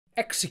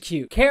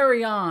execute,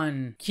 carry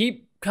on,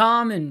 keep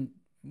calm and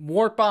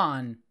warp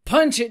on.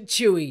 Punch it,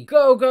 Chewie.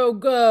 Go, go,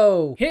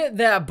 go. Hit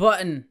that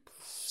button.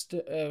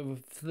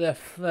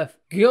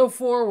 Go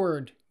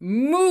forward.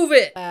 Move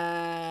it.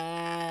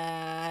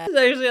 It's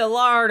actually a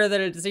lot harder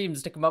than it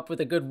seems to come up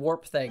with a good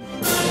warp thing.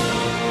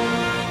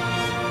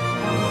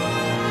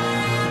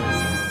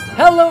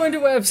 Hello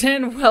interwebs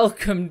and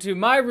welcome to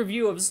my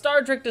review of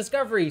Star Trek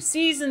Discovery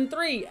Season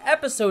 3,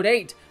 Episode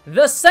 8,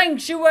 The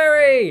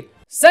Sanctuary!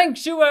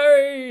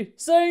 Sanctuary!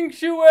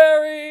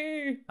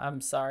 Sanctuary! I'm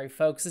sorry,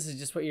 folks. This is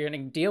just what you're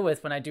going to deal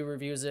with when I do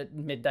reviews at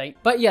midnight.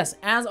 But yes,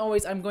 as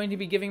always, I'm going to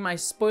be giving my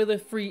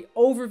spoiler-free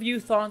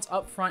overview thoughts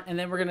up front, and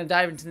then we're going to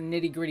dive into the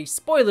nitty-gritty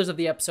spoilers of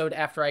the episode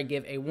after I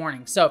give a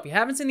warning. So if you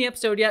haven't seen the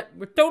episode yet,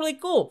 we're totally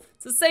cool.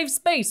 It's a safe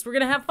space. We're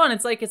going to have fun.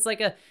 It's like it's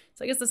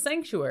the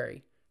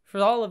Sanctuary. For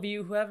all of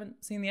you who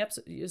haven't seen the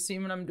episode, you see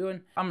what I'm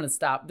doing? I'm going to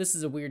stop. This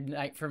is a weird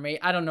night for me.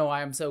 I don't know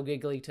why I'm so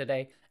giggly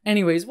today.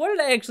 Anyways, what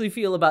did I actually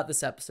feel about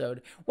this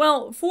episode?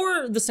 Well,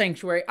 for The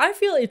Sanctuary, I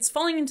feel it's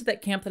falling into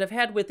that camp that I've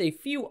had with a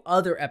few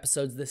other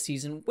episodes this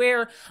season,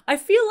 where I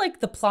feel like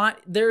the plot,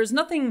 there's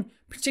nothing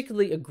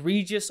particularly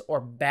egregious or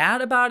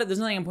bad about it. There's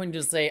nothing I'm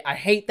pointing to say, I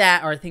hate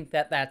that, or I think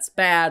that that's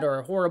bad,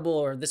 or horrible,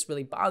 or this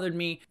really bothered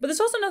me. But there's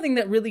also nothing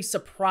that really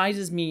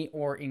surprises me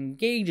or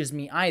engages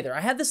me either. I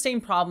had the same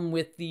problem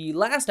with the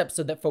last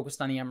episode that focused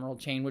on the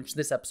Emerald Chain, which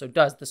this episode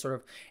does, the sort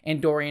of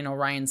Andorian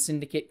Orion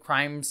syndicate,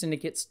 crime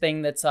syndicates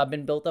thing that's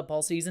been built up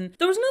all season.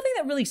 There was nothing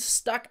that really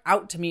stuck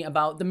out to me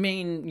about the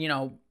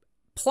main,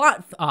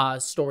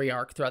 plot story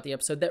arc throughout the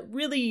episode that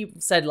really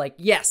said like,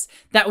 yes,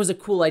 that was a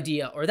cool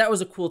idea, or that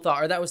was a cool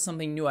thought, or that was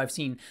something new I've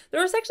seen. There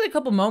was actually a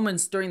couple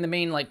moments during the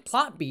main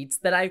plot beats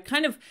that I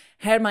kind of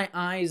had my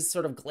eyes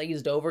sort of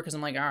glazed over because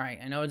I'm like, all right,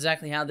 I know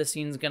exactly how this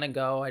scene's gonna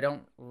go. I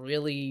don't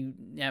really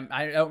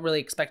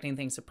expect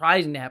anything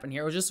surprising to happen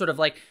here. It was just sort of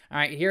like, all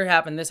right, here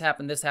happened, this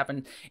happened, this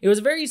happened. It was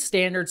a very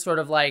standard sort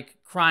of like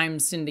crime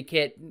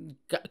syndicate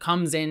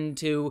comes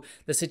into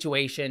the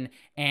situation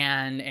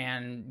and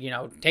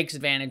takes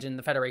advantage, and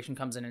the Federation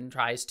comes in and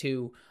tries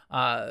to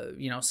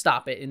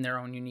stop it in their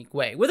own unique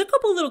way, with a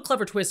couple little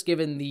clever twists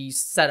given the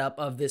setup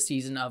of this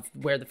season of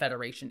where the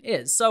Federation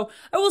is. So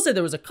I will say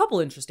there was a couple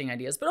interesting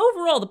ideas, but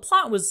overall the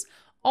plot was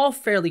all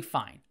fairly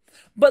fine.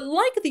 But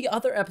like the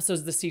other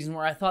episodes this season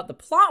where I thought the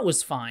plot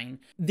was fine,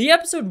 the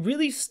episode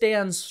really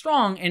stands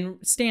strong and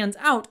stands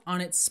out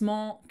on its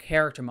small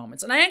character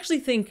moments. And I actually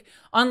think,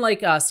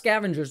 unlike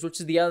Scavengers,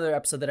 which is the other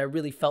episode that I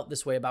really felt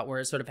this way about, where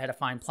it sort of had a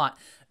fine plot,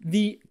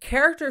 the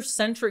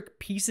character-centric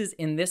pieces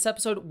in this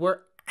episode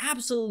were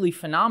absolutely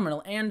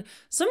phenomenal, and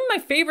some of my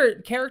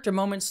favorite character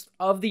moments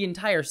of the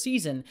entire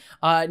season.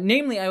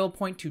 Namely, I will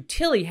point to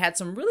Tilly had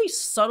some really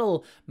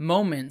subtle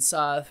moments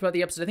throughout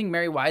the episode. I think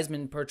Mary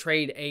Wiseman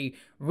portrayed a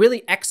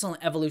really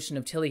excellent evolution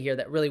of Tilly here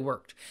that really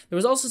worked. There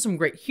was also some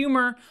great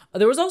humor.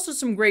 There was also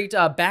some great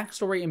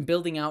backstory and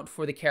building out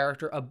for the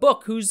character of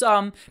Book, who's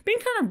been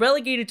kind of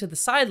relegated to the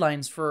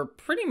sidelines for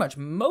pretty much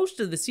most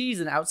of the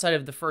season outside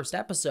of the first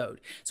episode.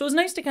 So it was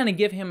nice to kind of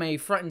give him a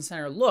front and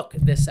center look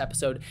this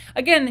episode.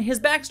 Again, his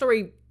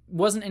backstory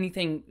wasn't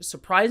anything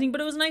surprising,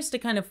 but it was nice to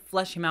kind of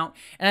flesh him out,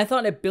 and I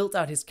thought it built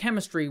out his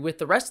chemistry with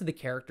the rest of the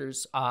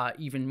characters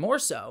even more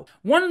so.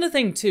 One other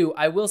thing too,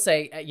 I will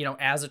say,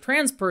 as a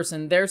trans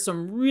person, there's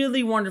some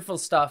really wonderful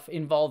stuff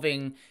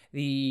involving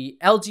the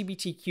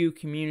LGBTQ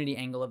community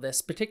angle of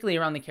this, particularly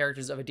around the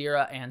characters of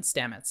Adira and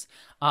Stamets.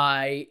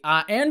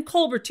 And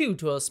Culber too,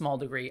 to a small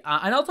degree.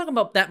 And I'll talk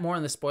about that more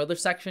in the spoiler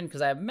section,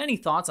 because I have many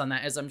thoughts on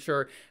that, as I'm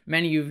sure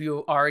many of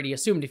you already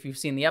assumed if you've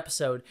seen the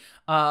episode.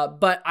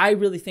 But I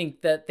really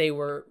think that they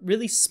were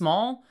really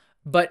small,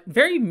 but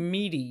very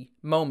meaty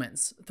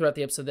moments throughout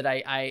the episode that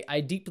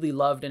I deeply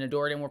loved and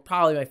adored, and were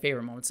probably my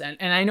favorite moments. And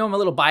I know I'm a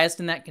little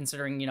biased in that,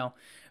 considering,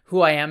 who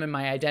I am and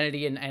my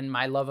identity and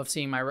my love of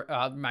seeing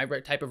my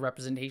type of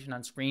representation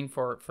on screen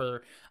for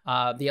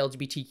the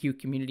LGBTQ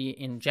community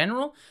in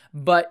general.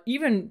 But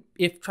even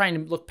if trying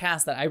to look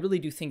past that, I really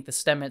do think the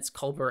Stamets,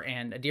 Culber,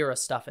 and Adira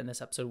stuff in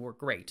this episode were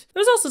great.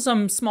 There's also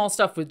some small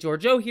stuff with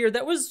Georgiou here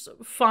that was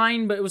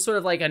fine, but it was sort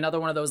of like another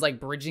one of those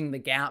bridging the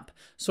gap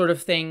sort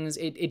of things.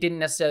 It didn't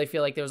necessarily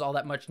feel like there was all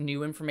that much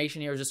new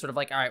information here. It was just sort of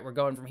like, all right, we're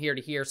going from here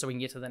to here so we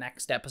can get to the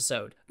next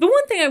episode. The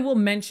one thing I will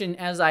mention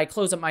as I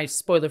close up my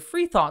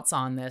spoiler-free thoughts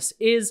on this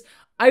is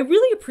I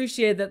really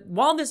appreciated that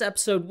while this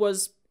episode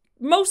was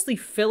mostly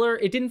filler,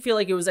 it didn't feel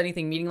like it was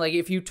anything meaning. Like,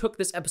 if you took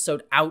this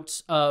episode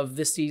out of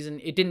this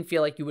season, it didn't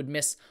feel like you would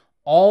miss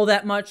all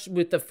that much,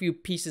 with a few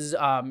pieces,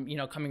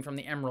 coming from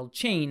the Emerald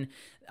Chain,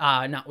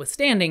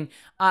 notwithstanding.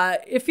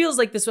 It feels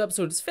like this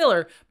episode is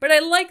filler, but I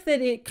like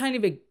that it kind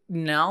of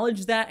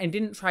acknowledged that and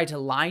didn't try to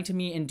lie to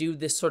me and do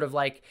this sort of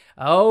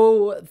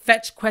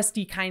fetch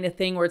questy kind of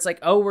thing where it's like,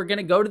 oh, we're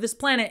gonna go to this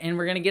planet and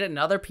we're gonna get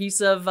another piece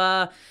of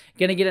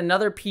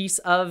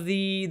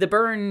the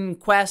burn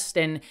quest,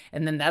 and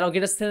then that'll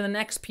get us to the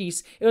next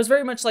piece. It was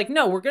very much like,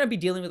 no, we're gonna be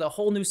dealing with a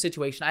whole new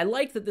situation. I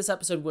like that this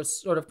episode was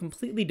sort of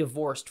completely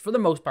divorced, for the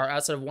most part,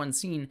 outside of one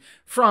scene,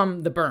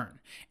 from the burn,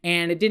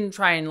 and it didn't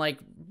try and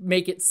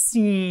make it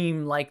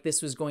seem like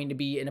this was going to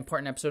be an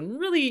important episode. And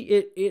really,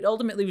 it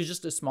ultimately was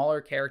just a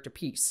smaller character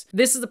piece.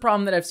 This is the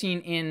problem that I've seen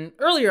in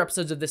earlier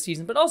episodes of this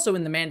season, but also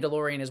in The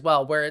Mandalorian as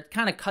well, where it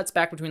kind of cuts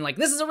back between like,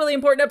 this is a really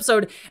important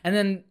episode, and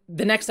then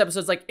the next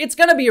episode's like, it's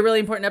gonna be a really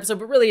important episode,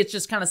 but really it's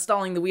just kind of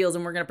stalling the wheels,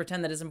 and we're gonna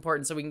pretend that it's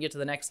important so we can get to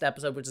the next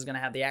episode, which is gonna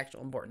have the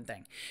actual important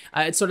thing.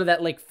 It's sort of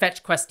that like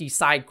fetch questy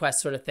side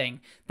quest sort of thing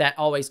that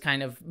always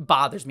kind of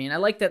bothers me, and I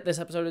like that this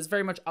episode is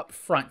very much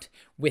upfront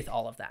with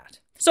all of that.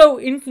 So,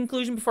 in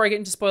conclusion, before I get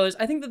into spoilers,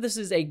 I think that this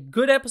is a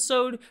good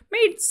episode,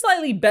 made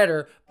slightly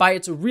better by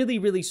its really,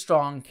 really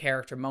strong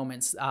character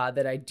moments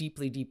that I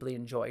deeply, deeply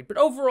enjoyed. But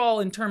overall,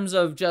 in terms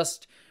of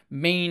just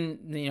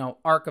main,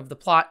 arc of the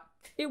plot,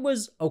 it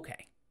was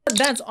okay.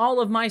 That's all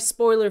of my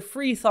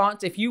spoiler-free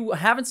thoughts. If you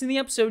haven't seen the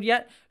episode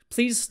yet,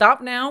 please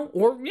stop now,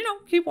 or,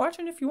 keep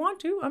watching if you want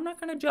to. I'm not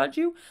going to judge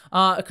you,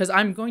 because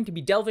I'm going to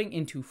be delving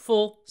into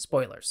full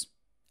spoilers.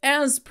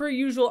 As per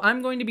usual,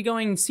 I'm going to be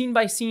going scene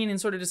by scene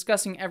and sort of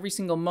discussing every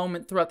single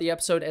moment throughout the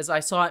episode as I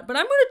saw it, but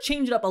I'm going to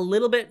change it up a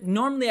little bit.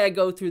 Normally I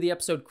go through the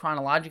episode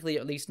chronologically,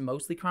 or at least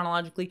mostly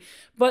chronologically,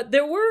 but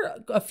there were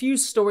a few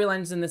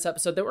storylines in this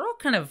episode that were all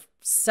kind of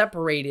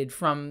separated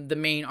from the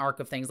main arc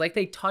of things. Like,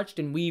 they touched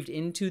and weaved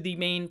into the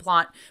main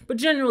plot, but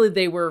generally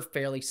they were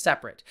fairly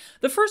separate.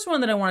 The first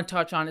one that I want to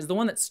touch on is the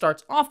one that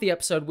starts off the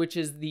episode, which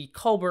is the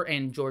Culber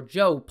and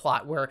Georgiou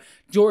plot, where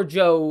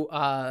Georgiou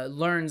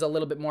learns a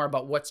little bit more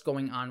about what's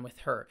going on with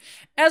her.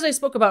 As I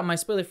spoke about in my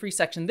spoiler-free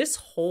section, this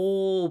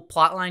whole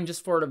plot line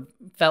just sort of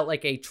felt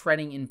like a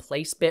treading in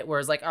place bit, where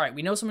it's like, all right,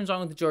 we know something's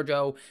wrong with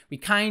Georgiou, we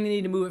kind of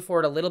need to move it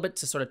forward a little bit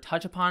to sort of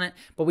touch upon it,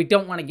 but we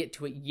don't want to get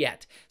to it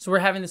yet. So we're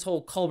having this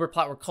whole Culber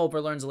plot where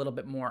Culber learns a little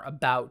bit more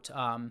about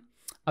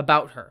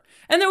her.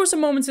 And there were some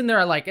moments in there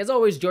I like. As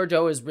always,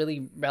 Georgiou is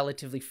really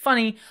relatively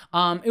funny.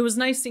 It was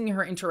nice seeing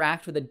her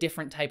interact with a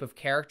different type of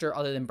character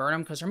other than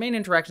Burnham, because her main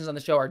interactions on the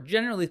show are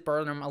generally with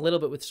Burnham, a little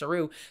bit with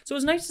Saru. So it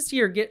was nice to see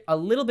her get a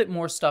little bit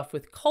more stuff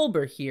with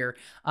Culber here.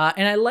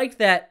 And I like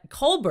that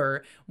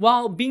Culber,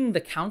 while being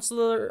the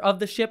counselor of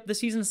the ship this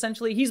season,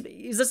 essentially, he's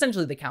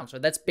essentially the counselor.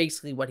 That's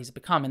basically what he's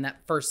become in that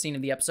first scene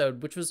of the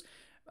episode, which was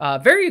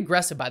very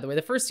aggressive, by the way.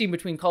 The first scene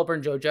between Culber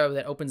and Georgiou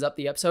that opens up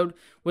the episode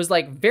was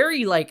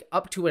very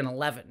up to an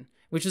 11,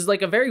 which is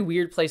like a very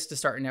weird place to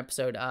start an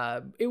episode.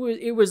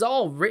 It was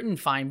all written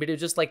fine, but it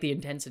was just like the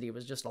intensity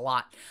was just a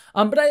lot.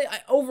 But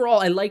overall,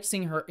 I liked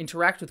seeing her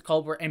interact with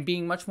Culber and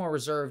being much more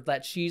reserved,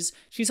 that she's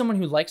someone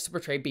who likes to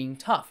portray being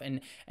tough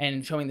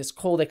and showing this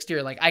cold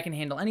exterior, like I can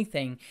handle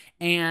anything,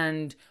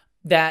 and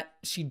that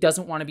she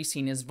doesn't want to be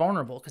seen as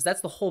vulnerable, because that's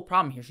the whole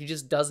problem here. She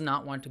just does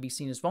not want to be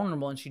seen as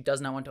vulnerable, and she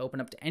does not want to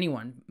open up to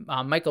anyone.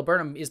 Michael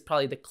Burnham is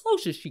probably the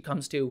closest she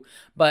comes to,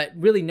 but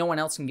really no one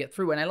else can get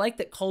through. And I like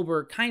that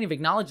Culber kind of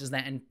acknowledges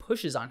that and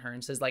pushes on her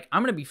and says, like,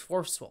 I'm going to be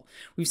forceful.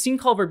 We've seen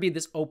Culber be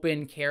this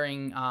open,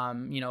 caring,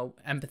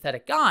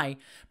 empathetic guy,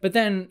 but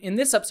then in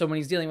this episode when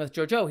he's dealing with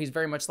Georgiou, he's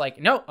very much like,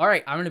 no, all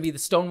right, I'm going to be the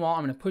stonewall.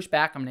 I'm going to push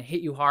back. I'm going to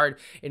hit you hard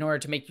in order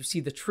to make you see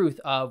the truth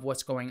of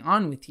what's going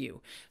on with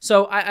you.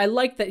 So I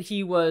like that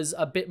he was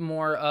a bit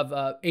more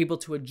of able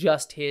to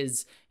adjust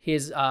his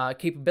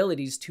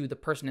capabilities to the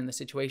person in the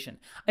situation.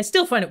 I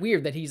still find it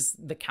weird that he's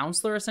the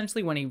counselor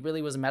essentially when he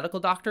really was a medical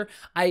doctor.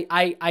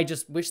 I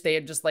just wish they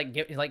had just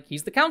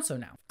he's the counselor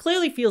now.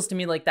 Clearly feels to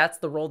me like that's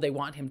the role they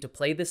want him to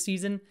play this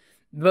season,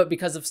 but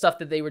because of stuff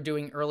that they were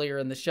doing earlier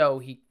in the show,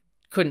 he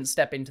couldn't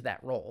step into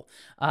that role.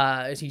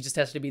 He just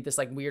has to be this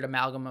weird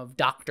amalgam of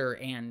doctor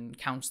and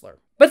counselor.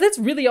 But that's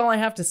really all I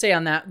have to say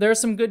on that. There are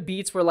some good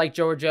beats where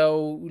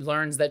Georgiou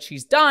learns that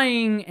she's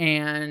dying,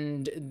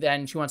 and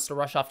then she wants to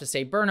rush off to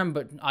save Burnham,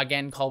 but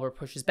again, Culber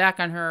pushes back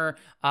on her.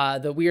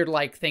 The weird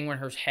thing when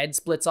her head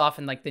splits off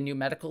and the new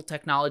medical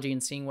technology,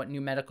 and seeing what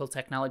new medical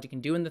technology can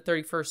do in the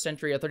 31st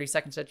century, or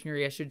 32nd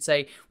century, I should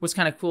say, was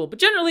kind of cool. But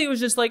generally, it was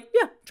just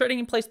yeah, treading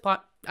in place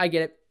plot. I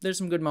get it. There's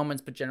some good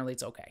moments, but generally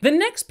it's okay. The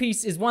next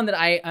piece is one that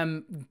I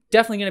am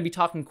definitely going to be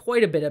talking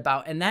quite a bit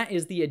about, and that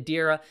is the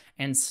Adira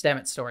and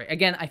Stamets story.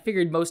 Again, I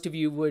figured most of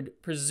you would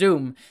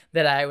presume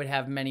that I would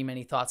have many,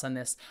 many thoughts on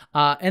this.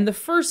 And the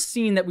first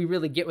scene that we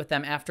really get with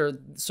them after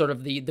sort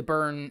of the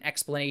burn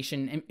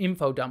explanation and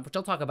info dump, which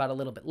I'll talk about a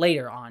little bit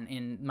later on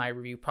in my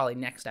review, probably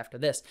next after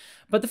this.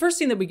 But the first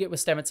scene that we get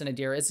with Stamets and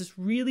Adira is this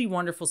really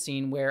wonderful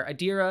scene where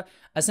Adira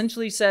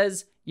essentially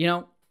says,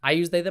 I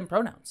use they, them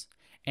pronouns,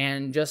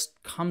 and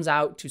just comes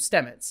out to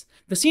Stamets.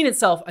 The scene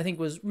itself, I think,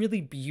 was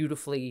really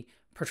beautifully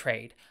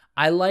portrayed.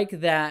 I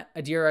like that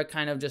Adira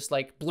kind of just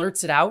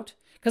blurts it out,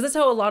 because that's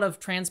how a lot of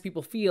trans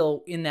people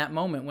feel in that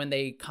moment when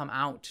they come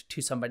out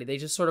to somebody. They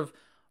just sort of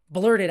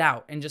blurt it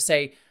out and just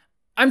say,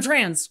 I'm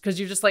trans, because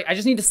you're just I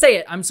just need to say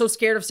it. I'm so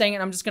scared of saying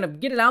it. I'm just going to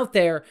get it out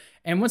there.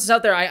 And once it's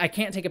out there, I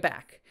can't take it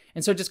back.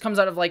 And so it just comes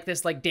out of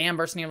this dam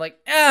bursting of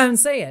and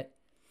say it.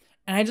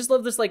 And I just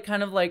love this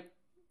kind of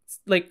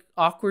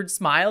awkward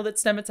smile that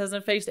Stamets has on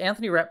his face.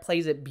 Anthony Rapp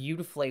plays it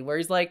beautifully, where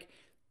he's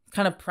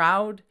kind of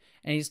proud,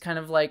 and he's kind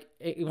of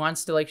he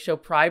wants to show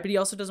pride, but he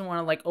also doesn't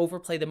want to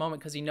overplay the moment,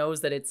 because he knows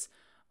that it's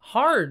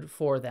hard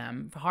for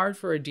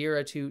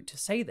Adira to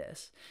say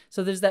this.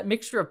 So there's that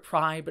mixture of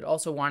pride, but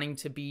also wanting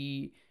to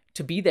be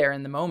there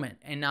in the moment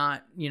and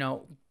not,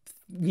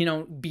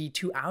 be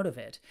too out of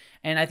it.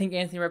 And I think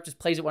Anthony Rapp just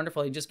plays it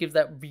wonderfully. He just gives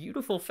that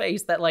beautiful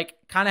face, that like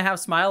kind of half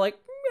smile, like,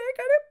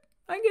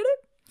 I get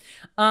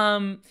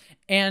it.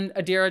 And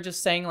Adira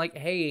just saying like,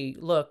 hey,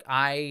 look,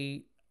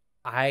 I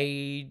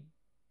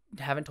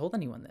haven't told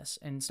anyone this.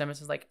 And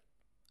Stamets is like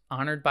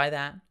honored by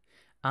that.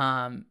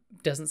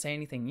 Doesn't say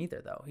anything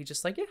either though. He's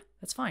just like, yeah,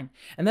 that's fine.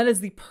 And that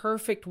is the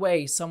perfect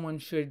way someone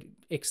should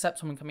accept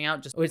someone coming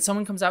out. Just when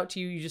someone comes out to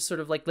you, you just sort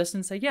of like listen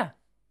and say, yeah,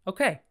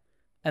 okay.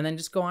 And then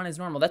just go on as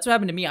normal. That's what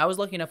happened to me. I was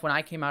lucky enough when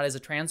I came out as a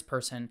trans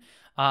person.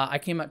 I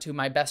came out to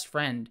my best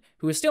friend,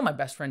 who is still my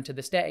best friend to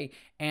this day.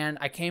 And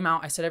I came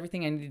out, I said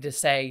everything I needed to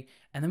say.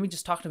 And then we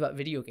just talked about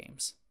video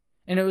games.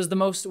 And it was the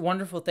most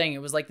wonderful thing.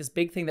 It was like this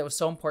big thing that was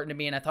so important to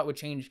me and I thought would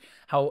change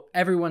how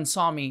everyone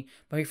saw me.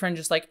 But my friend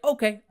just like,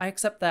 okay, I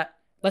accept that.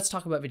 Let's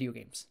talk about video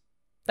games.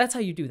 That's how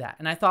you do that.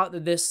 And I thought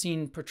that this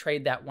scene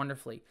portrayed that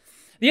wonderfully.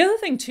 The other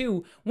thing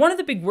too, one of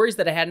the big worries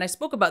that I had, and I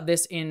spoke about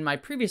this in my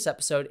previous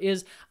episode,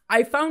 is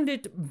I found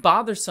it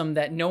bothersome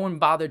that no one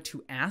bothered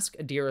to ask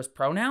Adira's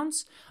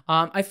pronouns.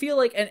 I feel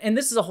like, and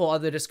this is a whole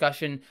other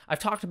discussion I've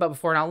talked about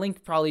before, and I'll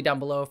link probably down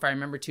below if I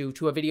remember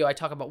to a video I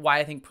talk about why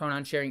I think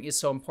pronoun sharing is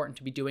so important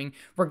to be doing,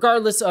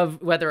 regardless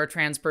of whether a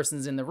trans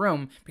person's in the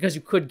room, because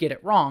you could get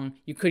it wrong.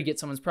 You could get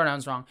someone's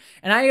pronouns wrong.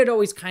 And I had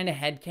always kind of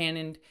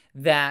headcanoned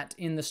that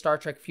in the Star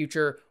Trek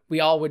future, we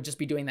all would just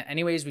be doing that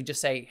anyways. We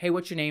just say, hey,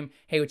 what's your name?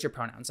 Hey, what's your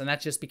pronouns? And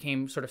that just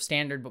became sort of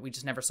standard, but we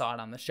just never saw it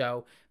on the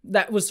show.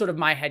 That was sort of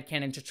my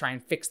headcanon to try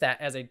and fix that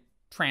as a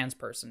trans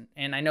person.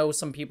 And I know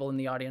some people in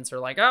the audience are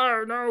like,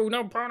 oh,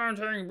 no pronoun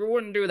sharing. We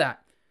wouldn't do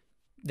that.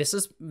 This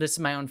is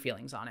my own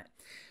feelings on it.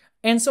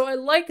 And so I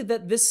like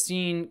that this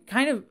scene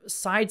kind of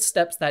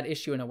sidesteps that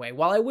issue in a way.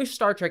 While I wish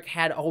Star Trek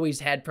had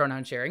always had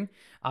pronoun sharing,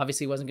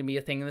 obviously it wasn't going to be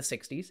a thing in the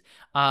 60s,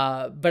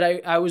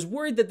 but I was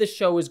worried that this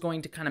show was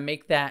going to kind of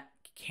make that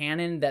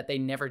canon that they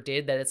never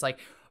did, that it's like,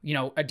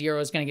 Adira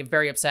is going to get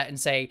very upset and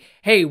say,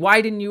 hey,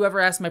 why didn't you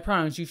ever ask my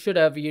pronouns? You should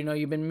have,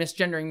 you've been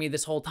misgendering me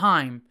this whole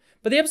time.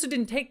 But the episode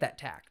didn't take that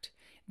tact.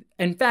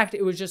 In fact,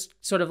 it was just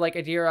sort of like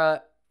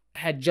Adira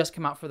had just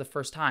come out for the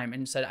first time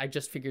and said, I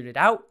just figured it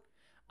out.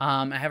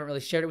 I haven't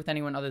really shared it with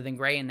anyone other than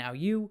Gray and now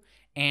you,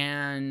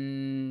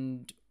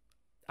 and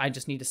I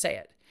just need to say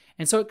it.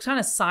 And so it kind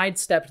of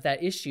sidestepped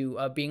that issue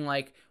of being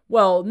like,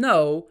 well,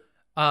 no,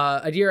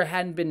 Adira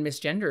hadn't been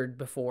misgendered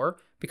before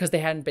because they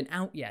hadn't been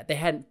out yet. They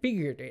hadn't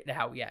figured it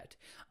out yet.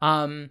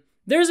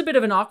 There's a bit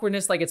of an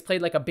awkwardness, like it's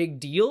played like a big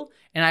deal.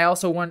 And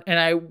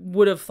I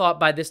would have thought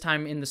by this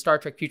time in the Star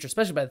Trek future,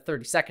 especially by the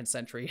 32nd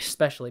century,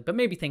 especially, but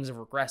maybe things have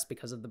regressed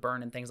because of the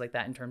burn and things like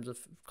that in terms of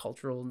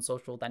cultural and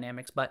social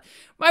dynamics. But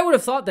I would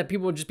have thought that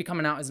people would just be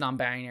coming out as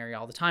non-binary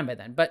all the time by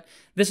then. But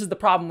this is the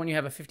problem when you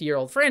have a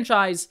 50-year-old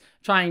franchise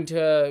trying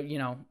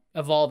to,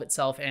 evolve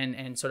itself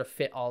and sort of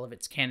fit all of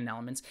its canon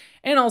elements.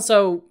 And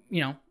also,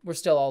 we're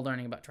still all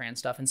learning about trans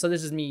stuff. And so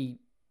this is me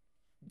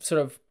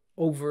sort of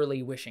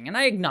overly wishing. And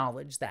I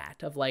acknowledge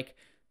that of like,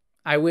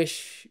 I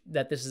wish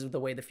that this is the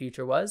way the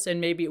future was.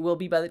 And maybe it will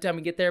be by the time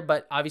we get there.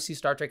 But obviously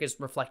Star Trek is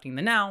reflecting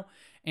the now.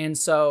 And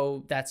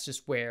so that's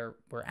just where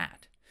we're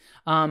at.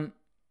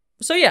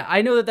 So yeah,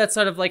 I know that that's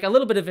sort of like a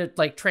little bit of it,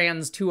 like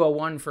trans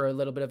 201 for a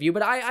little bit of you,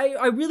 but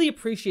I really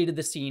appreciated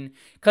the scene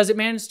because it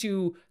managed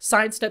to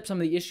sidestep some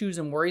of the issues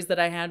and worries that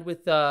I had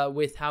with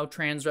how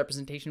trans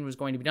representation was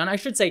going to be done. I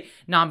should say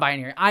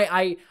non-binary.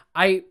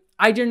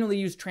 I generally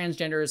use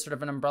transgender as sort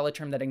of an umbrella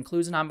term that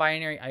includes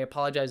non-binary. I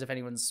apologize if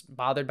anyone's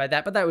bothered by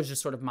that, but that was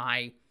just sort of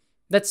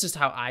that's just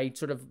how I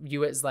sort of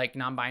view it, as like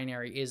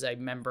non-binary is a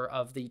member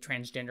of the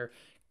transgender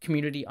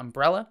community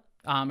umbrella.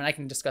 And I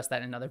can discuss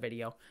that in another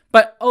video.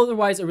 But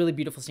otherwise, a really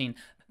beautiful scene.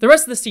 The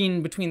rest of the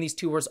scene between these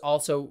two was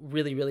also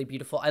really, really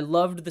beautiful. I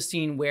loved the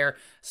scene where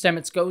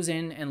Stamets goes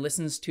in and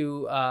listens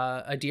to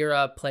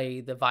Adira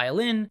play the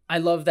violin. I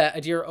love that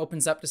Adira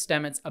opens up to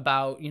Stamets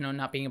about,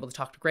 not being able to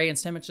talk to Gray, and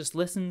Stamets just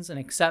listens and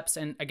accepts.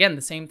 And again,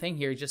 the same thing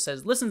here. He just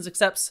says, listens,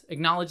 accepts,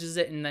 acknowledges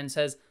it, and then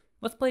says,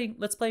 let's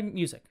play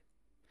music.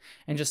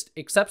 And just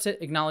accepts it,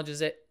 acknowledges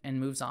it, and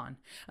moves on.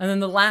 And then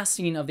the last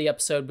scene of the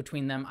episode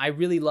between them, I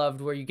really loved,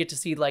 where you get to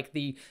see like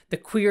the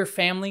queer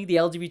family, the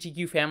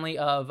LGBTQ family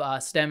of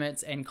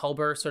Stamets and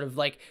Culber sort of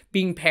like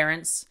being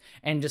parents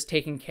and just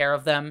taking care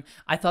of them.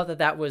 I thought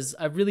that was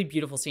a really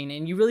beautiful scene,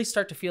 and you really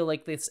start to feel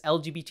like this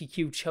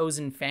LGBTQ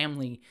chosen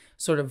family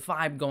sort of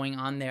vibe going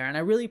on there. And I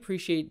really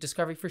appreciate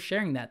Discovery for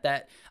sharing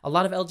that a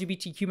lot of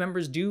LGBTQ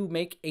members do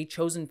make a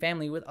chosen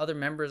family with other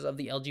members of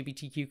the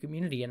LGBTQ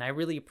community. And I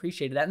really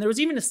appreciated that. And there was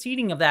even a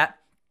seeding of that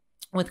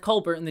with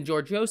Culber in the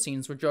Georgiou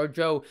scenes, where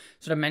Georgiou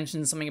sort of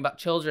mentions something about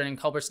children, and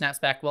Culber snaps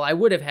back, well, I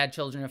would have had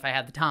children if I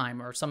had the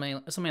time, or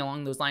something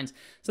along those lines.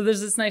 So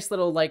there's this nice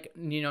little like,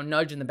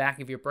 nudge in the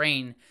back of your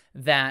brain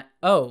that,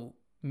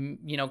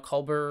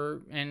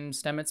 Culber and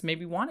Stamets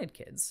maybe wanted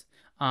kids.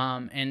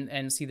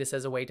 And see this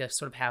as a way to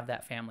sort of have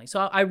that family. So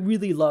I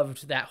really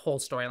loved that whole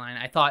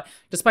storyline. I thought,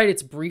 despite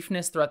its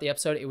briefness throughout the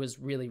episode, it was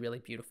really, really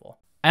beautiful.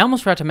 I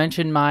almost forgot to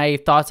mention my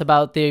thoughts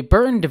about the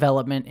Burn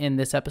development in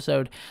this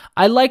episode.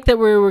 I like that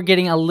we were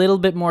getting a little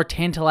bit more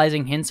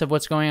tantalizing hints of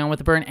what's going on with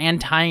the Burn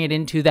and tying it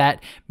into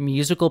that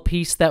musical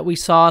piece that we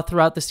saw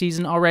throughout the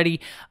season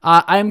already.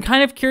 I'm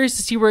kind of curious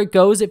to see where it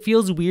goes. It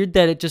feels weird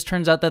that it just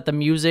turns out that the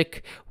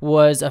music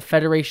was a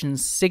Federation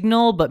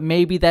signal, but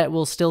maybe that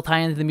will still tie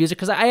into the music,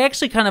 because I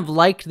actually kind of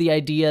liked the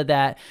idea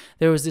that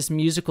there was this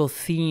musical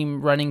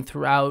theme running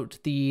throughout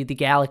the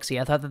galaxy.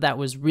 I thought that that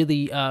was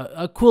really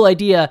a cool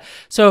idea.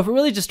 So if it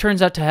really just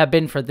turns out to have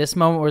been for this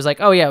moment where it's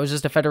like, oh yeah, it was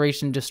just a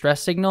Federation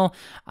distress signal,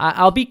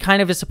 I'll be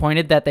kind of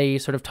disappointed that they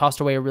sort of tossed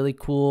away a really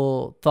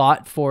cool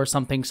thought for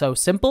something so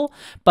simple,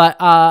 but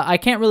I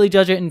can't really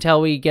judge it until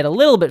we get a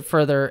little bit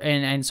further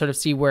and sort of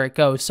see where it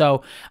goes.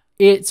 So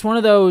it's one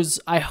of those,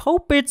 I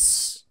hope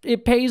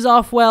it pays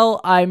off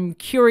well. I'm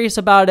curious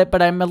about it,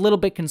 but I'm a little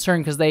bit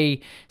concerned because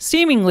they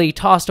seemingly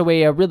tossed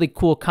away a really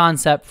cool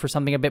concept for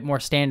something a bit more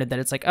standard, that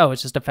it's like, oh,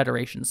 it's just a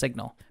Federation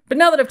signal. But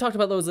now that I've talked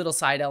about those little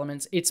side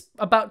elements, it's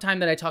about time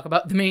that I talk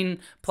about the main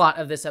plot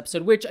of this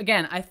episode, which,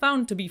 again, I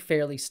found to be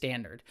fairly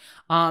standard.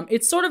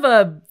 It's sort of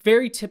a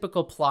very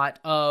typical plot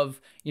of,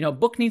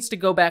 Book needs to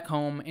go back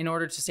home in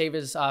order to save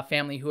his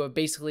family, who have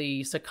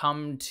basically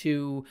succumbed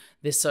to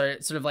this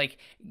sort of like,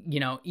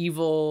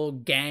 evil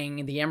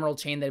gang, the Emerald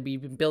Chain that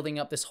we've been building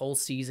up this whole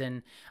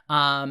season.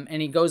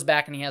 And he goes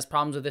back and he has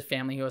problems with his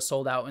family who has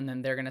sold out, and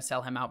then they're going to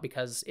sell him out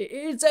because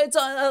it's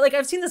like,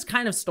 I've seen this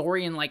kind of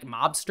story in like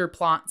mobster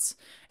plots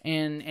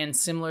and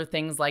similar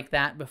things like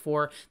that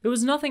before. There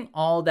was nothing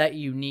all that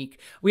unique.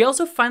 We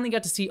also finally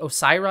got to see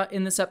Osira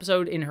in this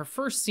episode. In her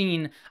first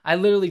scene, I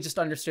literally just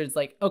understood, it's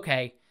like,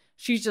 okay,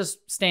 she's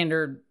just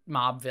standard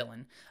mob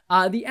villain.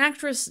 The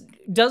actress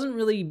doesn't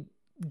really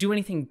do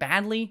anything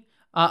badly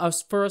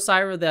for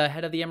Osira, the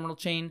head of the Emerald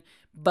Chain,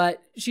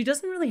 but she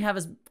doesn't really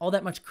have all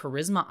that much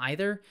charisma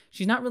either.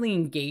 She's not really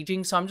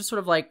engaging, so I'm just sort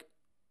of like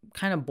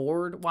kind of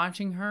bored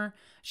watching her.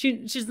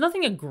 She's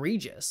nothing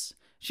egregious.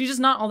 She's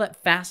just not all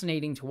that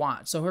fascinating to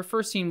watch. So her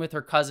first scene with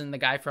her cousin, the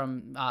guy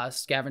from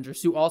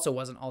Scavengers, who also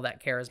wasn't all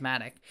that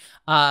charismatic,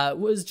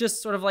 was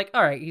just sort of like,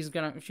 all right, she's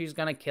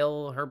gonna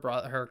kill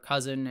her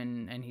cousin,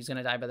 and he's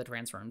gonna die by the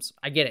transforms.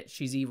 I get it,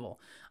 she's evil.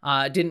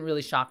 Didn't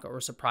really shock or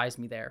surprise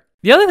me there.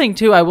 The other thing,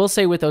 too, I will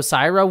say with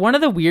Osira, one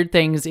of the weird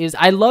things is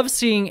I love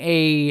seeing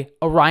a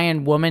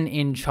Orion woman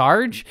in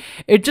charge.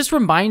 It just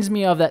reminds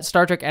me of that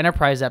Star Trek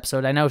Enterprise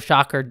episode. I know,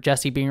 shocker,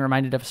 Jesse being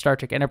reminded of a Star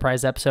Trek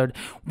Enterprise episode,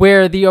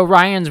 where the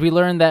Orions, we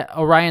learned that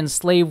Orion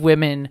slave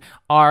women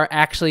are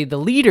actually the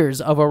leaders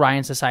of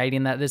Orion society,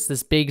 and that it's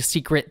this big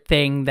secret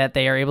thing that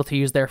they are able to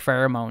use their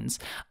pheromones.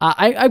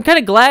 I'm kind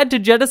of glad to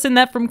jettison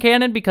that from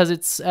canon, because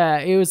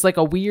it was like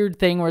a weird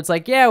thing where it's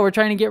like, yeah, we're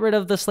trying to get rid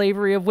of the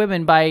slavery of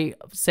women by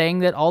saying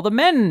that all the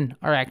men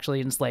are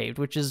actually enslaved,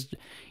 which is,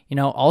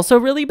 also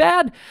really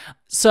bad.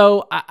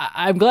 So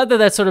I'm glad that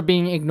that's sort of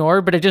being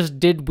ignored, but it just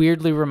did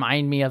weirdly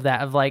remind me of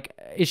that, of like,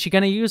 is she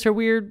going to use her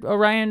weird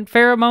Orion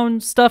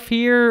pheromone stuff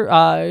here?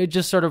 It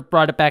just sort of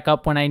brought it back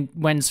up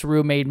when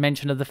Saru made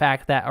mention of the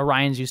fact that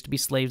Orions used to be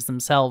slaves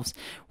themselves,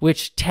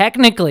 which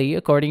technically,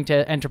 according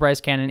to Enterprise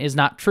canon, is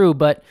not true.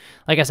 But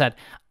like I said,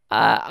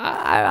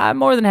 I'm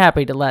more than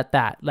happy to let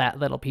that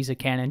little piece of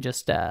canon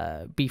just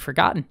be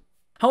forgotten.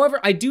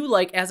 However, I do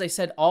like, as I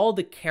said, all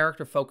the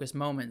character-focused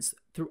moments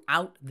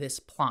throughout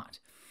this plot.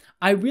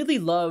 I really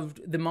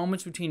loved the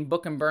moments between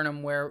Book and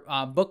Burnham where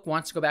Book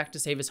wants to go back to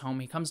save his home.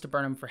 He comes to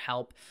Burnham for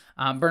help.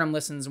 Burnham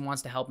listens and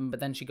wants to help him, but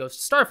then she goes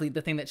to Starfleet,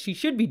 the thing that she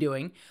should be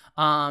doing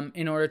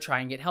in order to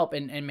try and get help,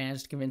 and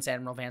manage to convince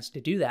Admiral Vance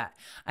to do that.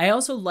 I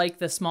also like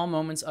the small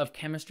moments of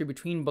chemistry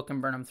between Book and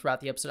Burnham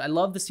throughout the episode. I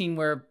love the scene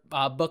where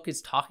Book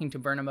is talking to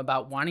Burnham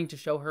about wanting to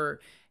show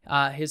her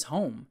his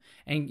home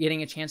and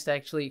getting a chance to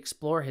actually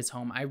explore his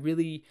home. I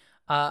really,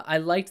 I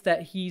liked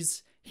that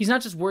he's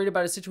not just worried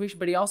about his situation,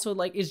 but he also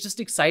is just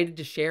excited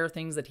to share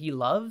things that he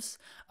loves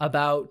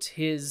about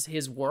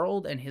his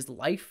world and his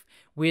life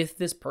with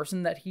this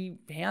person that he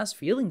has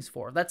feelings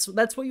for. That's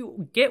what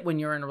you get when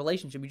you're in a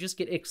relationship. You just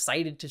get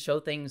excited to show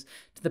things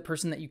to the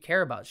person that you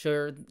care about,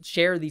 share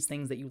these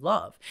things that you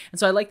love. And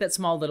so I like that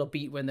small little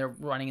beat when they're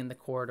running in the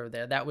corridor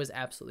there. That was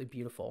absolutely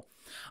beautiful.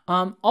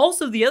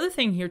 Also, the other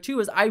thing here too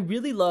is I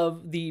really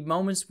love the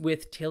moments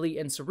with Tilly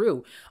and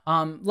Saru.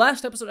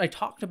 Last episode, I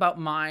talked about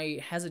my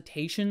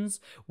hesitations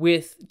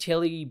with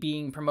Tilly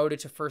being promoted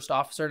to first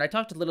officer, and I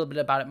talked a little bit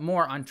about it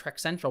more on Trek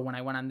Central when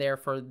I went on there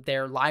for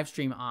their live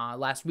stream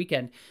last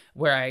weekend,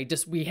 where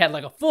we had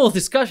like a full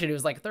discussion. It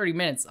was like 30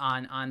 minutes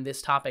on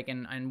this topic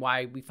and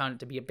why we found it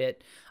to be a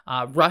bit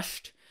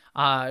rushed,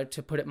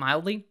 to put it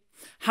mildly.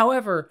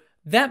 However,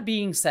 that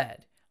being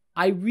said,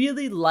 I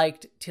really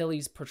liked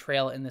Tilly's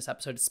portrayal in this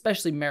episode,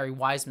 especially Mary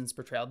Wiseman's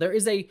portrayal. There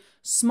is a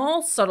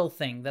small, subtle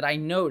thing that I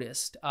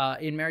noticed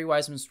in Mary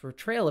Wiseman's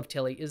portrayal of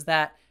Tilly, is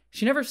that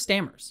she never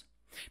stammers.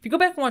 If you go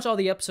back and watch all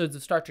the episodes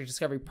of Star Trek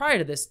Discovery prior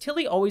to this,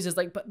 Tilly always is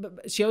like,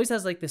 but she always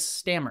has like this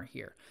stammer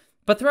here.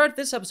 But throughout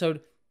this episode,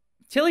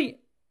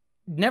 Tilly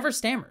never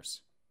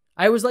stammers.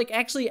 I was like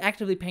actually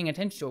actively paying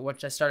attention to it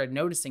once I started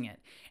noticing it.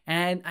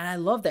 And I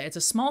love that. It's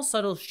a small,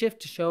 subtle shift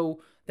to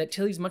show that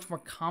Tilly's much more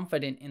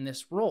confident in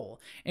this role.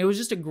 And it was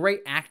just a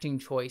great acting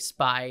choice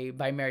by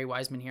Mary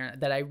Wiseman here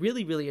that I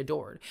really, really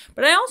adored.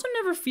 But I also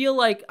never feel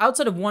like,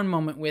 outside of one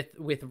moment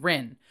with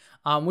Rin,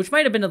 which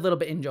might have been a little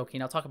bit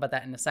in-joking. I'll talk about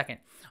that in a second.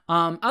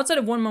 Outside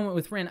of one moment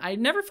with Rin, I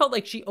never felt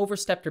like she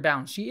overstepped her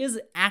bounds. She is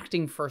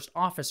acting first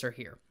officer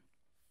here.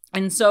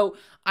 And so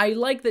I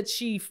like that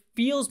she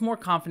feels more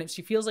confident.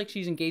 She feels like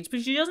she's engaged,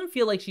 but she doesn't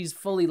feel like she's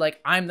fully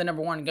like, I'm the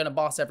number one, gonna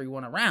boss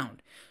everyone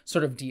around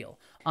sort of deal.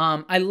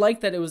 I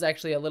like that it was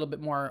actually a little bit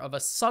more of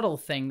a subtle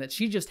thing, that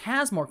she just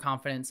has more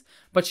confidence,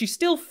 but she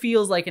still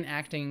feels like an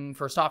acting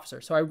first officer.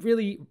 So I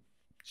really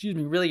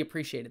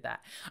appreciated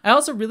that. I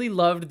also really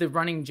loved the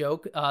running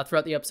joke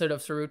throughout the episode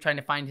of Saru trying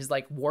to find his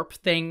like warp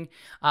thing,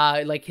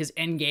 like his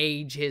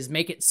engage, his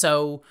make it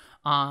so,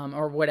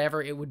 or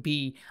whatever it would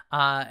be.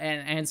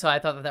 And so I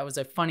thought that was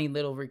a funny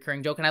little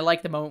recurring joke. And I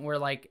like the moment where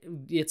like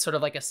it's sort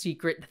of like a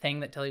secret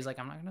thing that Tilly's like,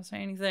 I'm not going to say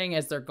anything,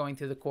 as they're going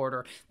through the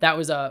corridor. That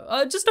was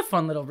just a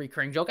fun little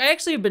recurring joke. I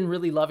actually have been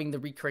really loving the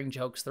recurring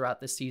jokes throughout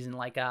this season,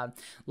 like the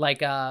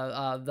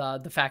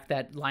fact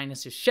that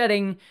Linus is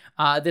shedding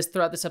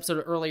throughout this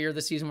episode earlier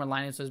this season, where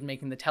Linus was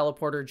making the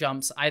teleporter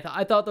jumps.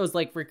 I thought those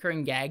like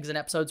recurring gags and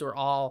episodes were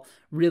all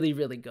really,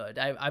 really good.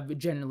 I've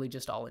generally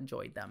just all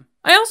enjoyed them.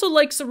 I also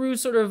like Saru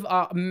sort of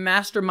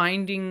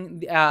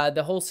masterminding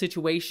the whole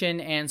situation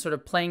and sort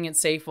of playing it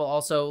safe while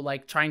also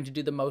like trying to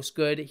do the most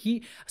good.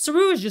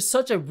 Saru is just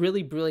such a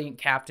really brilliant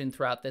captain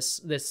throughout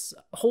this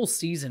whole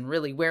season,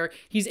 really, where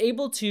he's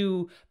able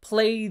to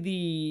play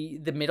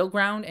the middle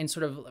ground and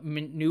sort of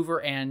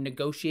maneuver and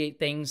negotiate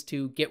things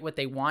to get what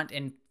they want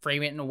and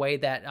frame it in a way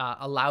that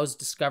allows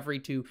Discovery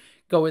to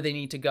go where they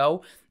need to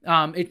go.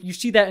 You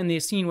see that in the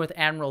scene with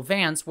Admiral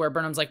Vance, where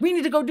Burnham's like, we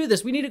need to go do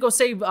this. We need to go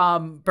save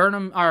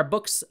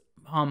Book's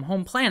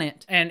home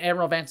planet. And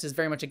Admiral Vance is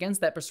very much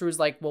against that. But Saru's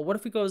like, well, what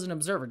if we go as an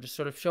observer? Just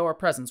sort of show our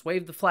presence,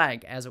 wave the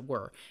flag, as it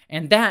were.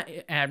 And that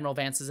Admiral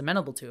Vance is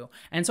amenable to.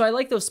 And so I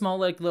like those small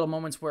like little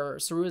moments where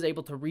Saru is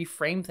able to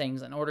reframe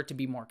things in order to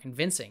be more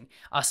convincing,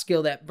 a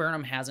skill that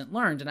Burnham hasn't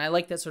learned. And I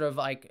like that sort of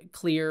like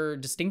clear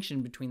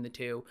distinction between the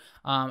two.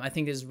 I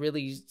think is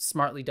really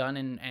smartly done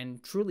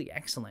and truly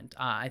excellent,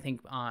 I think,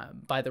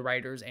 by the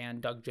writers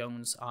and Doug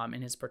Jones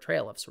in his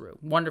portrayal of Saru.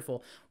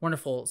 Wonderful,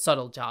 wonderful,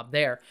 subtle job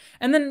there.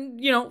 And then,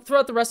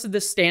 throughout the rest of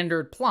this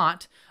standard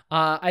plot,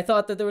 I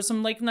thought that there was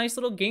some like nice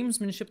little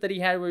gamesmanship that he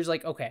had, where he's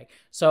like, okay,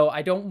 so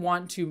I don't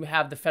want to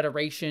have the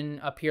Federation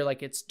appear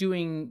like it's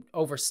doing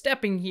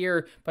overstepping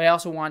here, but I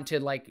also want to,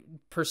 like,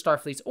 per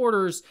Starfleet's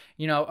orders,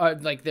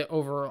 like the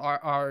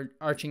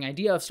overarching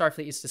idea of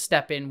Starfleet is to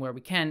step in where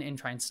we can and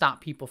try and stop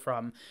people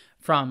from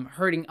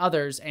hurting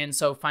others. And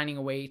so finding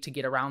a way to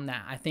get around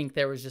that, I think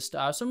there was just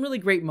some really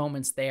great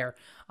moments there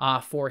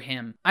for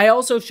him.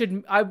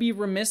 I'd be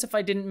remiss if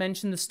I didn't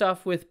mention the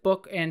stuff with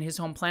Book and his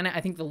home planet.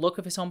 I think the look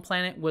of his home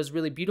planet was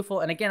really beautiful.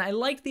 And again, I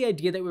liked the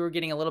idea that we were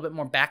getting a little bit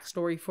more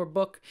backstory for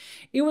Book.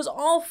 It was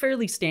all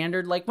fairly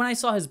standard. Like when I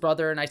saw his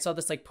brother and I saw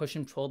this like push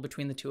and pull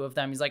between the two of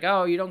them, he's like,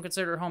 oh, you don't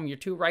consider her home, you're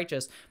too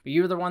righteous, but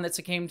you're the one that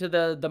succumbed to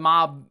the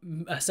mob,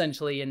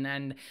 essentially,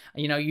 and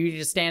you need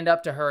to stand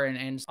up to her,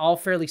 and all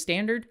fairly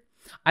standard.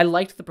 I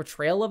liked the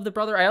portrayal of the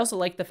brother. I also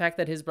liked the fact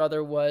that his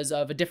brother was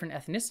of a different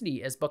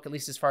ethnicity as Book, at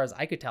least as far as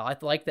I could tell. I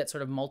liked that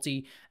sort of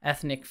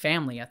multi-ethnic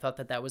family. I thought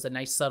that was a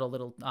nice, subtle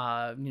little,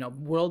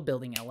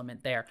 world-building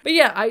element there. But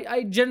yeah,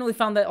 I generally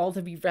found that all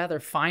to be rather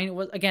fine. It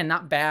was, again,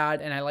 not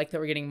bad, and I like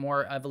that we're getting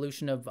more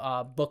evolution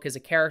of Book as a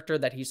character,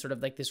 that he's sort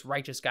of like this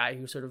righteous guy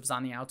who sort of is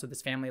on the outs with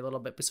his family a little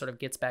bit, but sort of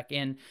gets back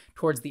in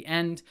towards the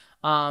end.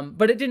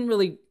 But it didn't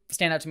really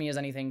stand out to me as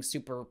anything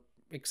super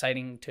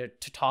exciting to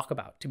talk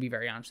about, to be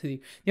very honest with you.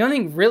 The only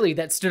thing really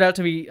that stood out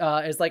to me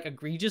as like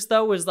egregious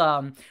though was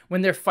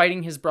when they're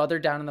fighting his brother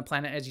down on the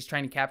planet as he's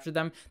trying to capture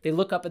them. They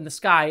look up in the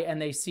sky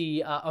and they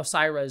see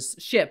Osira's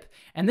ship,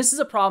 and this is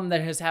a problem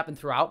that has happened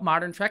throughout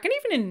modern Trek, and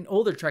even in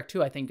older Trek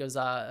too, I think, as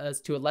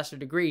to a lesser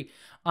degree,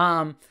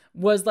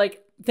 was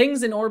like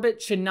things in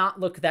orbit should not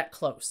look that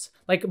close.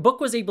 Like Book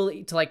was able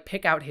to like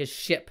pick out his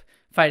ship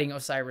fighting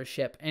Osira's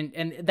ship,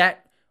 and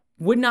that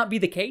would not be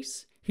the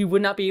case. He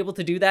would not be able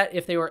to do that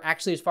if they were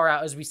actually as far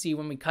out as we see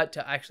when we cut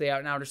to actually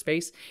out in outer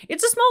space.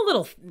 It's a small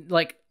little,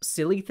 like,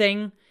 silly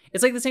thing.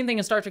 It's like the same thing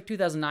in Star Trek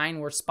 2009,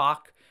 where Spock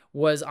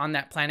was on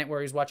that planet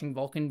where he's watching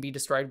Vulcan be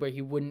destroyed, where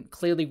he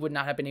clearly would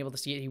not have been able to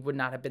see it. He would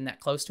not have been that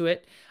close to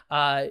it.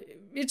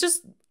 It's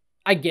just,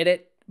 I get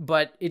it,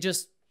 but it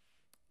just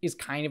is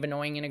kind of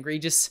annoying and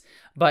egregious,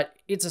 but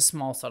it's a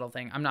small, subtle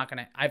thing.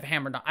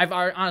 I've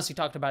honestly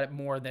talked about it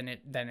more than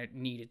it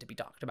needed to be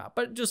talked about,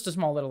 but just a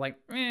small little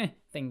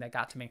thing that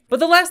got to me. But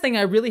the last thing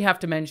I really have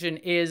to mention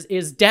is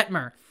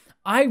Detmer.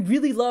 I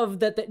really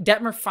love that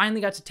Detmer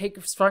finally got to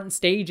take front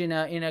stage in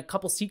a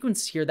couple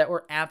sequences here that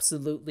were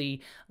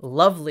absolutely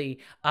lovely.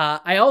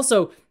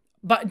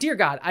 But dear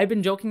God, I've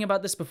been joking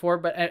about this before,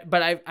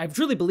 but I've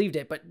truly believed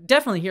it. But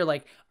definitely here,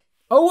 like,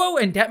 Oo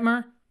and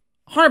Detmer,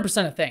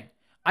 100% a thing.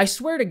 I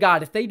swear to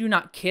God, if they do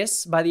not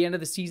kiss by the end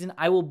of the season,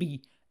 I will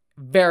be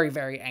very,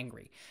 very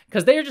angry,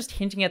 because they are just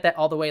hinting at that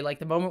all the way. Like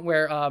the moment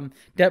where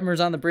Detmer's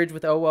on the bridge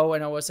with Owo,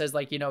 and Owo says,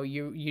 like, you know,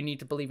 you need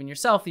to believe in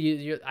yourself.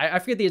 I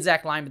forget the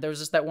exact line, but there was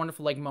just that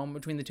wonderful like moment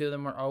between the two of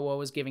them where Owo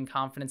was giving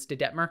confidence to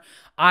Detmer.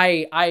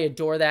 I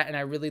adore that, and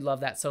I really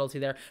love that subtlety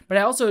there. But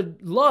I also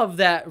love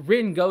that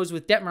Rin goes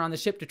with Detmer on the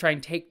ship to try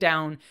and take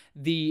down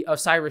the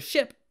Osiris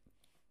ship.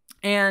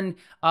 And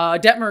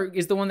Detmer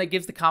is the one that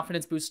gives the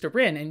confidence boost to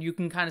Rin, and you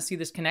can kind of see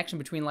this connection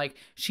between, like,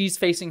 she's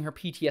facing her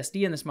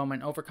PTSD in this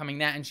moment, overcoming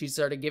that, and she's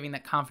sort of giving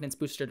that confidence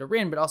booster to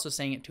Rin, but also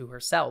saying it to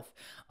herself.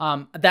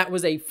 That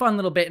was a fun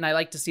little bit, and I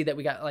like to see that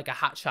we got like a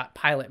hotshot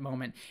pilot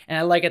moment. And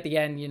I like at the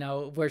end, you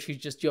know, where she's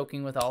just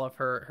joking with all of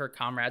her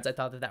comrades. I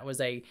thought that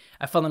was a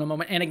fun little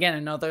moment, and again,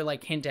 another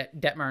like hint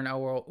at Detmer and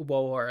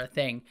Owo are a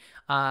thing.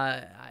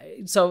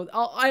 So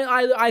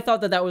I thought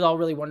that was all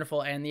really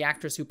wonderful, and the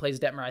actress who plays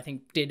Detmer, I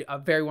think, did a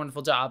very wonderful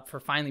job for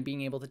finally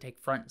being able to take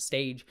front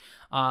stage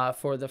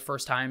for the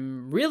first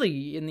time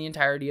really in the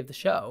entirety of the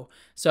show.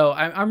 So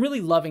I'm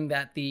really loving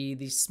that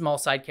these small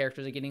side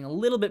characters are getting a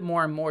little bit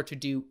more and more to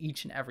do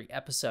each and every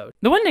episode.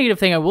 The one negative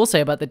thing I will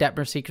say about the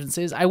Detmer sequence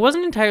is I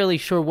wasn't entirely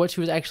sure what she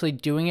was actually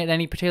doing at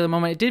any particular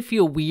moment. It did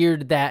feel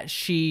weird that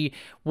she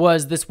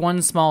was this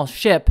one small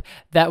ship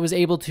that was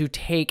able to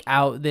take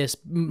out this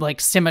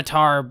like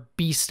scimitar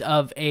beast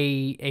of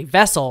a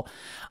vessel.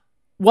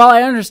 While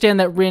I understand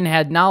that Rin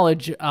had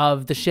knowledge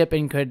of the ship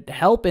and could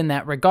help in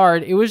that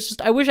regard, it was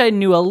just, I wish I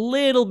knew a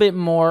little bit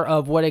more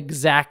of what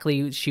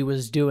exactly she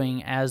was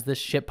doing as the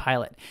ship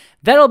pilot.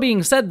 That all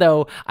being said,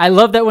 though, I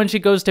love that when she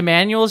goes to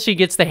manuals, she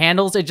gets the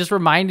handles. It just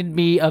reminded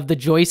me of the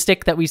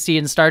joystick that we see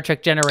in Star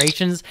Trek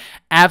Generations.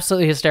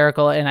 Absolutely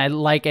hysterical, and I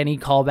like any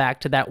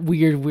callback to that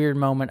weird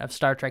moment of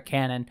Star Trek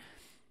canon.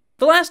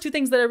 The last two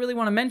things that I really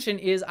want to mention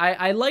is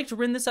I liked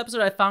Rin this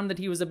episode. I found that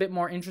he was a bit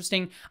more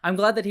interesting. I'm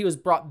glad that he was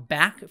brought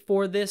back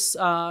for this.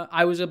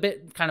 I was a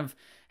bit kind of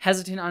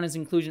hesitant on his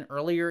inclusion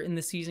earlier in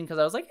the season because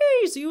I was like,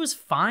 hey, so he was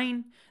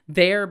fine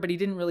there, but he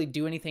didn't really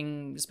do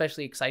anything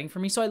especially exciting for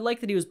me. So I like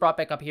that he was brought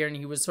back up here, and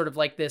he was sort of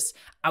like this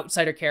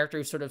outsider character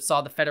who sort of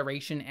saw the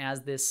Federation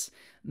as this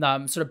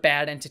sort of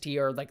bad entity,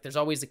 or like there's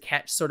always a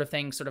catch sort of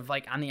thing, sort of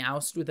like on the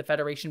oust with the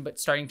Federation, but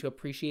starting to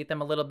appreciate them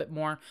a little bit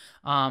more.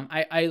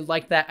 I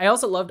like that. I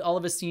also loved all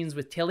of his scenes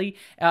with Tilly.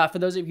 For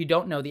those of you who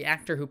don't know, the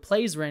actor who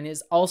plays Rin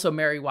is also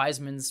Mary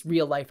Wiseman's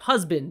real life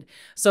husband.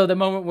 So the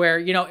moment where,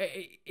 you know,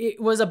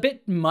 it was a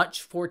bit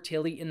much for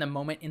Tilly in the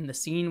moment in the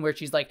scene where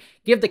she's like,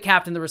 give the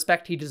captain the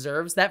respect he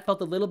deserves. That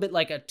felt a little bit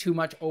like a too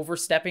much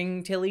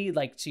overstepping Tilly.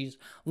 Like she's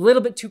a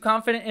little bit too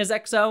confident as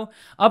XO.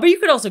 But you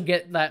could also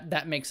get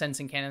that makes sense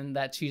in canon,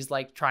 that she's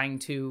like trying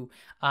to,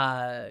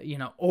 you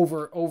know,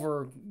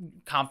 over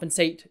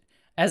compensate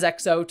as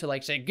XO to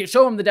like say,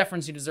 show him the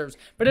deference he deserves.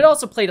 But it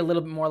also played a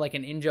little bit more like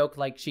an in-joke,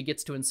 like she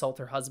gets to insult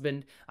her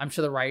husband. I'm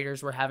sure the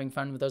writers were having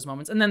fun with those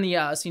moments. And then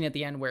the scene at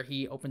the end where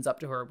he opens up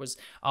to her was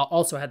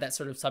also had that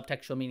sort of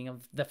subtextual meaning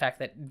of the fact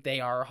that they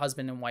are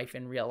husband and wife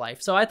in real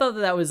life. So I thought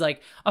that was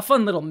like a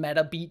fun little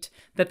meta beat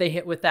that they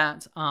hit with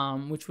that,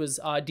 which was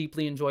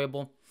deeply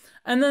enjoyable.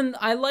 And then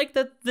I like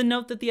that the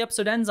note that the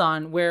episode ends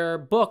on, where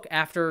Book,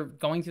 after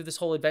going through this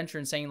whole adventure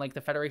and saying like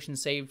the Federation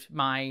saved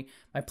my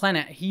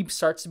planet, he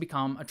starts to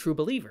become a true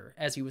believer,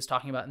 as he was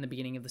talking about in the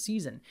beginning of the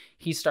season.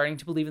 He's starting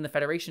to believe in the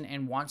Federation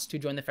and wants to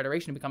join the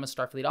Federation and become a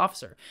Starfleet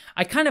officer.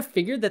 I kind of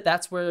figured that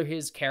that's where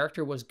his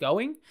character was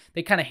going.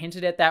 They kind of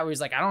hinted at that, where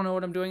he's like, I don't know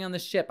what I'm doing on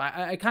this ship.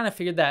 I kind of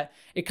figured that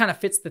it kind of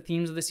fits the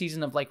themes of the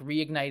season of like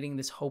reigniting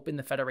this hope in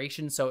the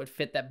Federation, so it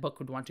fit that Book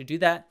would want to do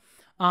that.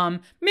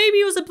 Maybe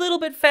it was a little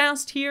bit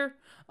fast here,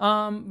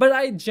 but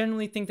I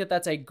generally think that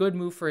that's a good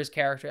move for his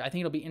character. I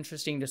think it'll be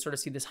interesting to sort of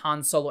see this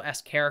Han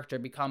Solo-esque character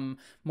become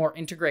more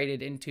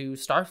integrated into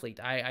Starfleet.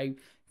 I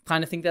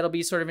kind of think that'll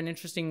be sort of an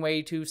interesting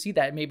way to see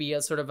that. Maybe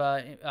a sort of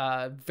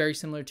a very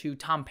similar to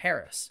Tom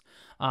Paris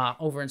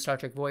over in Star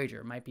Trek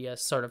Voyager. Might be a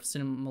sort of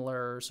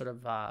similar sort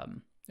of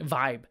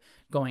vibe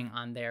going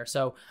on there.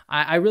 So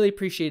I really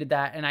appreciated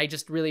that, and I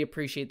just really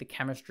appreciate the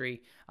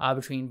chemistry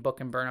between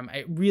Book and Burnham.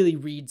 It really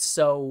reads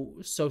so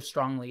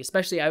strongly.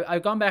 Especially,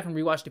 I've gone back and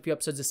rewatched a few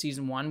episodes of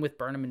season 1 with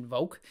Burnham and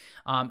Voq,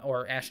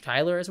 or Ash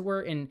Tyler, as it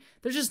were, and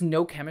there's just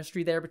no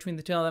chemistry there between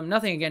the two of them.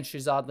 Nothing against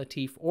Shazad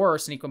Latif or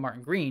Sonequa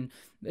Martin Green.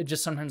 It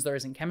just sometimes there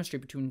isn't chemistry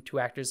between two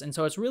actors, and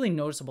so it's really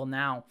noticeable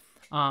now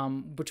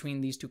between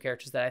these two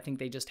characters that I think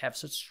they just have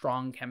such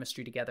strong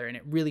chemistry together, and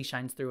it really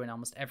shines through in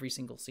almost every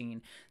single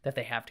scene that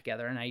they have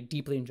together, and I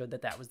deeply enjoyed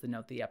that was the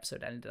note the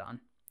episode ended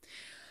on.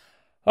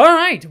 All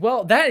right,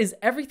 well, that is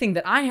everything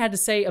that I had to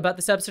say about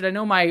this episode. I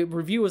know my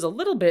review was a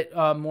little bit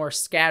more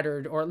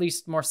scattered, or at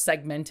least more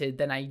segmented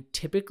than I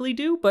typically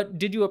do, but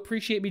did you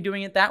appreciate me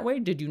doing it that way?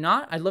 Did you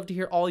not? I'd love to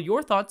hear all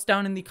your thoughts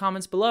down in the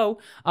comments below.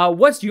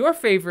 What's your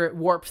favorite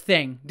warp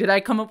thing? Did I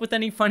come up with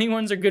any funny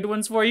ones or good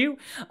ones for you?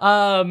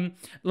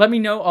 Let me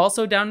know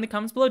also down in the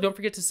comments below. Don't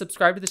forget to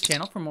subscribe to this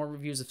channel for more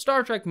reviews of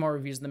Star Trek, more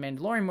reviews of The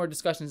Mandalorian, more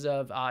discussions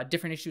of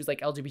different issues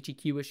like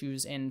LGBTQ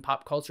issues in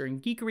pop culture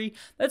and geekery.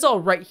 That's all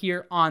right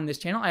here on this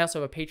channel. channel. I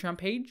also have a Patreon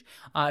page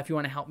if you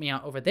want to help me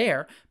out over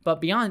there.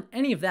 But beyond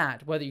any of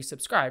that, whether you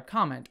subscribe,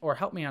 comment, or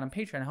help me out on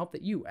Patreon, I hope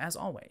that you, as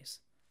always,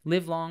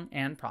 live long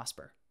and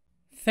prosper.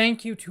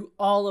 Thank you to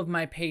all of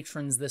my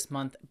patrons this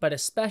month, but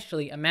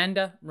especially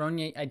Amanda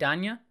Ronye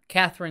Idanya,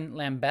 Catherine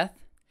Lambeth,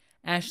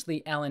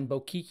 Ashley Ellen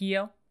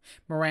Bokikio,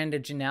 Miranda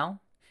Janelle,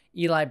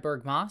 Eli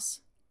Bergmoss,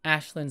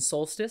 Ashlyn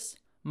Solstice,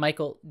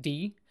 Michael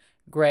D.,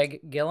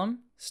 Greg Gillum,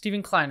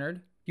 Stephen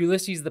Kleinard,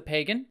 Ulysses the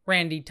Pagan,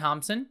 Randy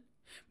Thompson,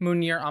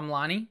 Munir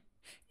Amlani,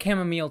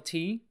 Chamomile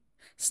T.,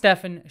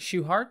 Stephen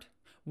Schuhart,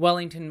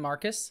 Wellington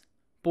Marcus,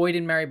 Boyd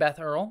and Mary Beth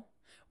Earl,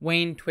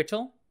 Wayne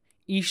Twitchell,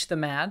 Ish the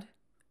Mad,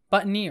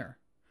 Buttoneer,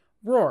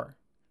 Roar,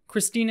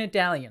 Christina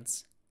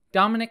Dalliance,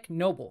 Dominic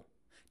Noble,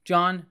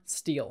 John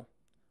Steele,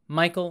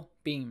 Michael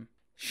Beam.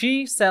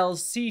 She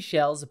sells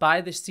seashells by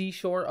the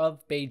seashore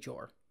of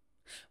Bajor.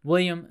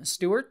 William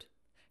Stewart,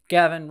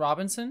 Gavin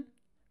Robinson,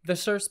 The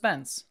Sir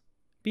Spence,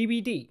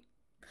 BBD,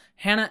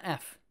 Hannah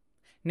F.,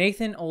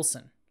 Nathan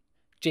Olson,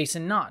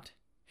 Jason Knott,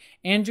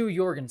 Andrew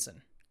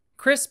Jorgensen,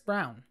 Chris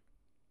Brown,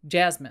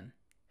 Jasmine,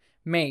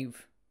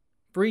 Maeve,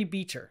 Bree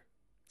Beecher,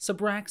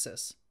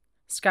 Subraxis,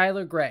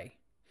 Skylar Gray,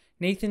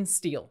 Nathan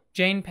Steele,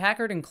 Jane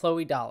Packard and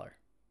Chloe Dollar,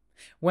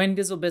 Wen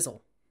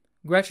Dizzlebizzle,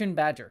 Gretchen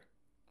Badger,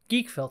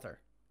 Geek Filter,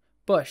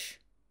 Bush,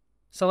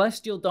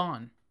 Celestial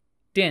Dawn,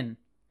 Din,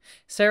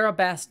 Sarah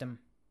Bastam,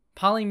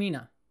 Polly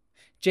Mina,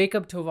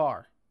 Jacob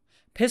Tovar,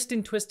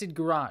 Piston Twisted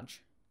Garage,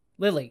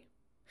 Lily,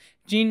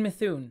 Jean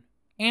Mithun,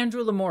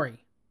 Andrew Lamori,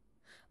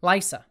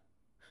 Lysa,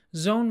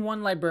 Zone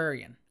 1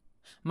 Librarian,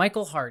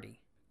 Michael Hardy,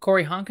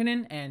 Corey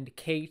Honkanen, and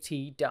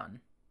KT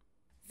Dunn.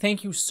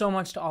 Thank you so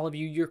much to all of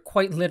you. You're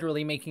quite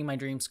literally making my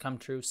dreams come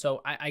true,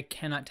 so I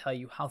cannot tell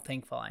you how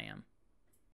thankful I am.